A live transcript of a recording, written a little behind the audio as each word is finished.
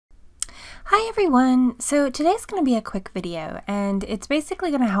Hi everyone! So today's going to be a quick video, and it's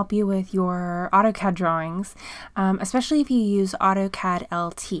basically going to help you with your AutoCAD drawings, especially if you use AutoCAD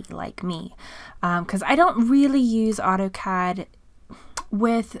LT like me, because I don't really use AutoCAD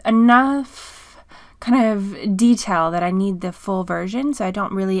with enough kind of detail that I need the full version, so I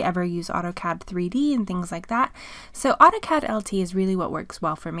don't really ever use AutoCAD 3D and things like that. So AutoCAD LT is really what works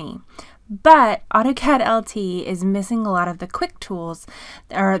well for me. But AutoCAD LT is missing a lot of the quick tools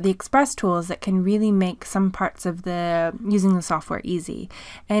or the express tools that can really make some parts of using the software easy.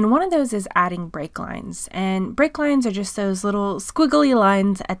 And one of those is adding break lines. And break lines are just those little squiggly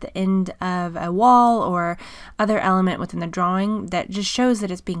lines at the end of a wall or other element within the drawing that just shows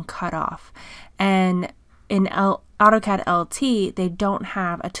that it's being cut off. And in AutoCAD LT, they don't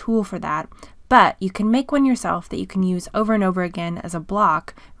have a tool for that. But you can make one yourself that you can use over and over again as a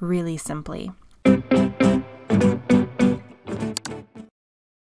block really simply.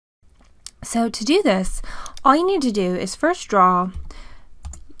 So to do this, all you need to do is first draw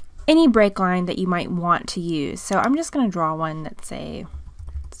any break line that you might want to use. So I'm just going to draw one that's say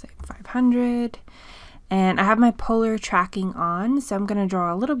 500, and I have my polar tracking on, so I'm going to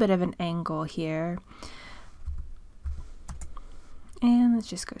draw a little bit of an angle here. And let's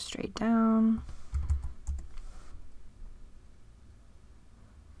just go straight down.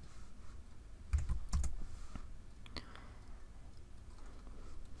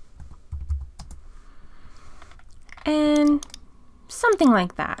 And something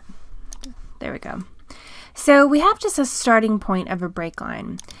like that. There we go. So we have just a starting point of a break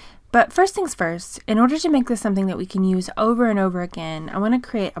line. But first things first, in order to make this something that we can use over and over again, I want to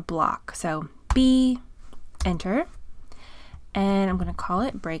create a block. So B, enter. And I'm going to call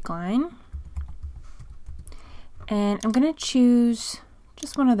it break line, and I'm going to choose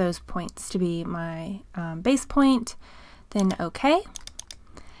just one of those points to be my base point, then OK.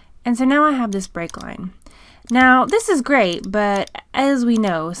 And so now I have this break line. Now this is great, but as we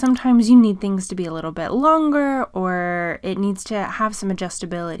know, sometimes you need things to be a little bit longer, or it needs to have some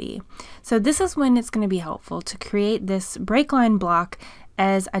adjustability. So this is when it's going to be helpful to create this break line block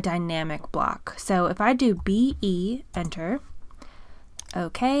as a dynamic block. So if I do BE, enter,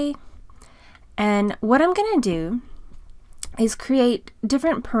 OK, and what I'm going to do is create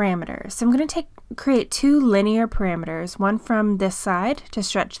different parameters. So I'm going to create two linear parameters, one from this side to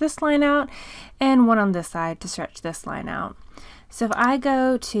stretch this line out, and one on this side to stretch this line out. So if I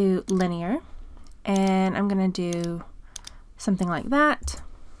go to linear, and I'm going to do something like that,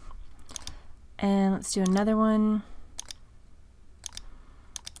 and let's do another one,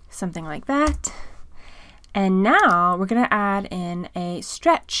 something like that. And now we're going to add in a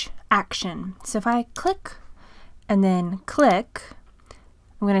stretch action. So if I click and then click,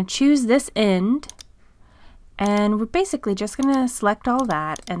 I'm going to choose this end, and we're basically just going to select all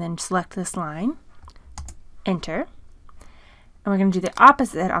that and then select this line, enter. And we're going to do the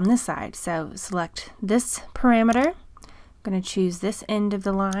opposite on this side. So select this parameter, I'm going to choose this end of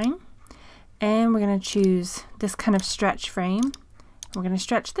the line, and we're going to choose this kind of stretch frame. We're going to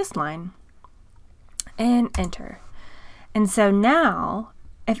stretch this line, and enter. And so now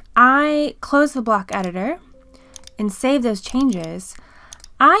if I close the block editor and save those changes,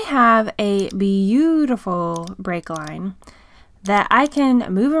 I have a beautiful break line that I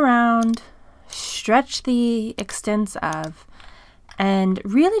can move around, stretch the extents of, and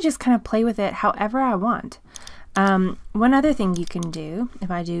really just kind of play with it however I want. One other thing you can do, if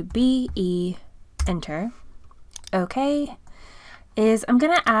I do BE, enter, OK, is I'm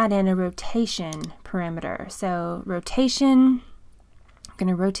going to add in a rotation parameter. So rotation, I'm going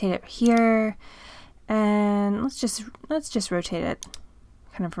to rotate it here, and let's just rotate it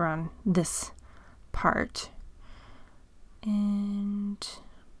kind of around this part, and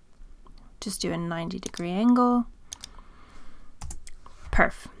just do a 90-degree angle.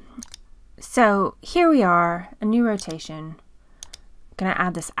 Perf. So here we are, a new rotation. I'm going to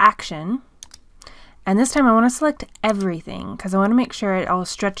add this action. And this time I want to select everything because I want to make sure it all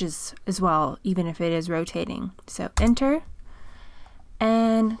stretches as well, even if it is rotating. So enter,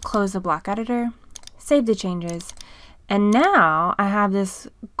 and close the block editor, save the changes, and now I have this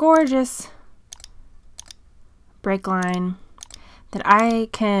gorgeous break line that I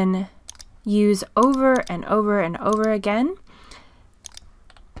can use over and over and over again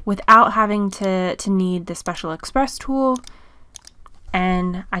without having to need the special express tool.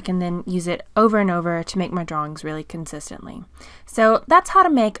 And I can then use it over and over to make my drawings really consistently. So that's how to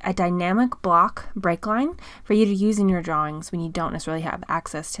make a dynamic block break line for you to use in your drawings when you don't necessarily have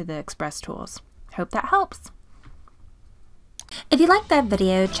access to the express tools. Hope that helps. If you liked that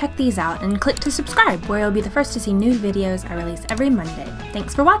video, check these out and click to subscribe, where you'll be the first to see new videos I release every Monday.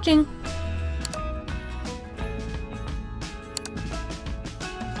 Thanks for watching!